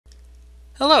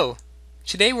Hello!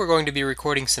 Today we're going to be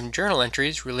recording some journal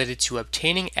entries related to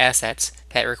obtaining assets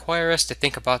that require us to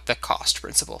think about the cost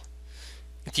principle.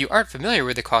 If you aren't familiar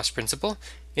with the cost principle,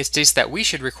 it states that we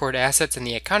should record assets in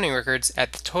the accounting records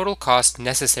at the total cost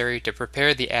necessary to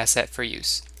prepare the asset for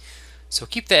use. So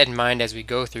keep that in mind as we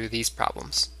go through these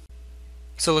problems.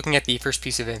 So looking at the first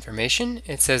piece of information,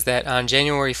 it says that on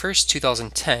January 1st,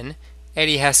 2010,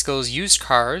 Eddie Haskell's used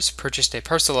cars purchased a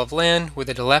parcel of land with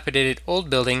a dilapidated old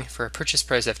building for a purchase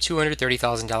price of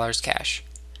 $230,000 cash.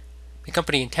 The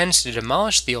company intends to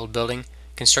demolish the old building,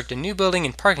 construct a new building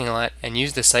and parking lot, and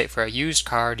use the site for a used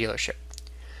car dealership.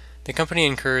 The company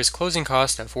incurs closing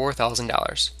costs of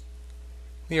 $4,000.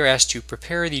 We are asked to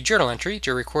prepare the journal entry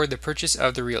to record the purchase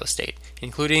of the real estate,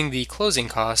 including the closing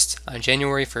costs on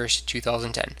January 1st,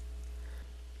 2010.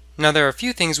 Now there are a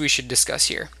few things we should discuss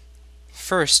here.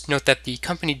 First, note that the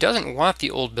company doesn't want the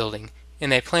old building,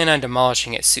 and they plan on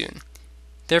demolishing it soon.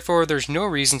 Therefore, there's no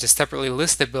reason to separately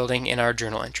list the building in our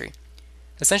journal entry.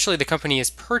 Essentially, the company is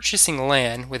purchasing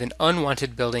land with an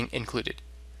unwanted building included.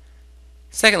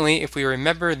 Secondly, if we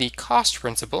remember the cost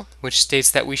principle, which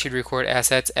states that we should record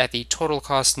assets at the total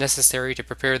cost necessary to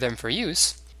prepare them for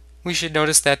use, we should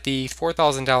notice that the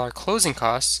 $4,000 closing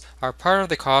costs are part of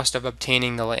the cost of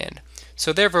obtaining the land.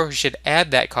 So therefore, we should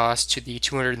add that cost to the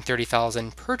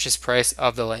 $230,000 purchase price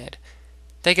of the land.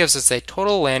 That gives us a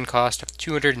total land cost of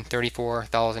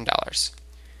 $234,000.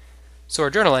 So our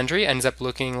journal entry ends up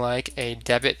looking like a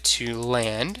debit to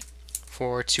land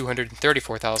for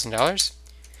 $234,000.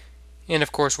 And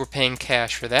of course, we're paying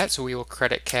cash for that, so we will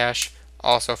credit cash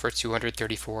also for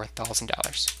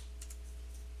 $234,000.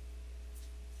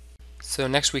 So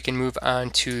next we can move on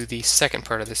to the second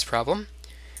part of this problem,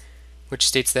 which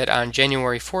states that on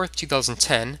January 4th,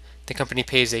 2010, the company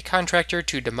pays a contractor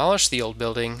to demolish the old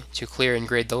building, to clear and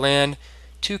grade the land,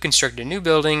 to construct a new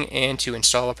building, and to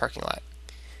install a parking lot.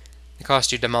 The cost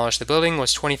to demolish the building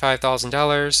was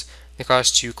 $25,000, the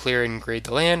cost to clear and grade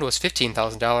the land was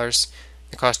 $15,000,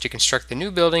 the cost to construct the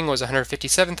new building was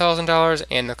 $157,000,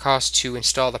 and the cost to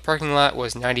install the parking lot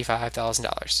was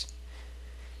 $95,000.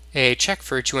 A check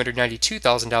for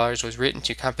 $292,000 was written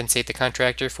to compensate the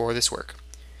contractor for this work.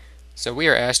 So we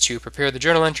are asked to prepare the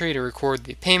journal entry to record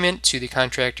the payment to the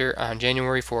contractor on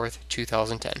January 4th,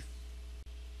 2010.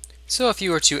 So if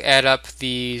you were to add up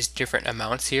these different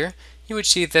amounts here, you would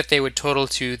see that they would total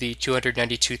to the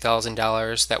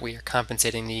 $292,000 that we are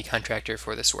compensating the contractor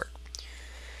for this work.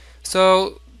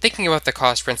 So thinking about the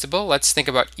cost principle, let's think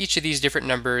about each of these different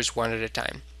numbers one at a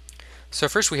time. So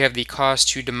first we have the cost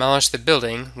to demolish the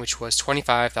building, which was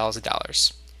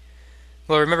 $25,000.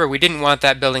 Well, remember, we didn't want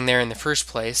that building there in the first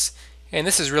place, and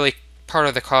this is really part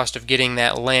of the cost of getting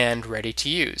that land ready to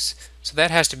use. So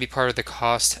that has to be part of the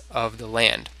cost of the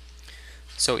land.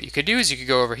 So what you could do is you could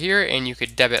go over here and you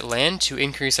could debit land to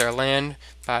increase our land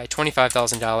by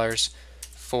 $25,000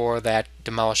 for that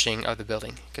demolishing of the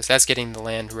building, because that's getting the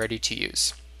land ready to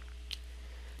use.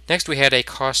 Next, we had a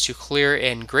cost to clear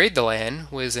and grade the land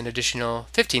was an additional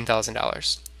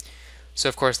 $15,000. So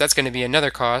of course that's going to be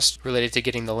another cost related to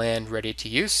getting the land ready to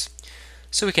use.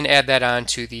 So we can add that on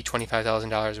to the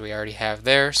 $25,000 we already have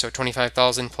there. So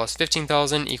 $25,000 plus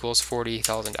 $15,000 equals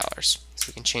 $40,000. So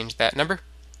we can change that number.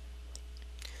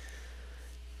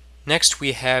 Next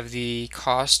we have the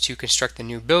cost to construct the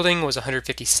new building was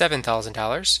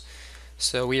 $157,000.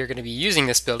 So we are going to be using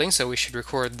this building, so we should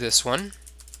record this one.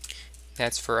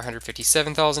 That's for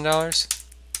 $157,000.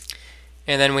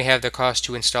 And then we have the cost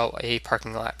to install a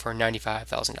parking lot for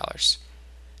 $95,000.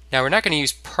 Now we're not going to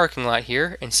use parking lot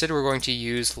here. Instead we're going to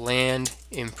use land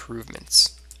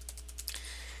improvements.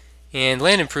 And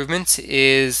land improvements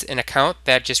is an account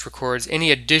that just records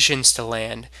any additions to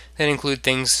land that include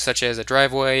things such as a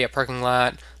driveway, a parking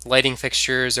lot, lighting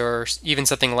fixtures, or even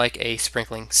something like a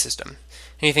sprinkling system.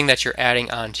 Anything that you're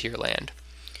adding onto your land.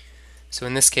 So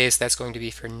in this case that's going to be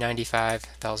for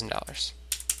 $95,000.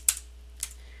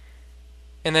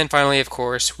 And then finally, of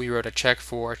course, we wrote a check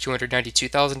for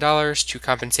 $292,000 to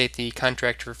compensate the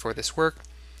contractor for this work.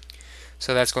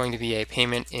 So that's going to be a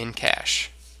payment in cash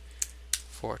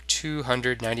for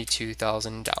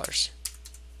 $292,000.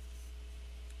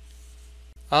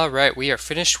 Alright, we are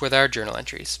finished with our journal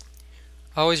entries.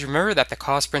 Always remember that the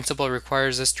cost principle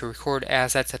requires us to record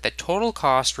assets at the total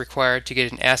cost required to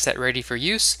get an asset ready for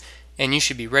use, and you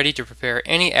should be ready to prepare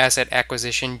any asset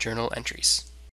acquisition journal entries.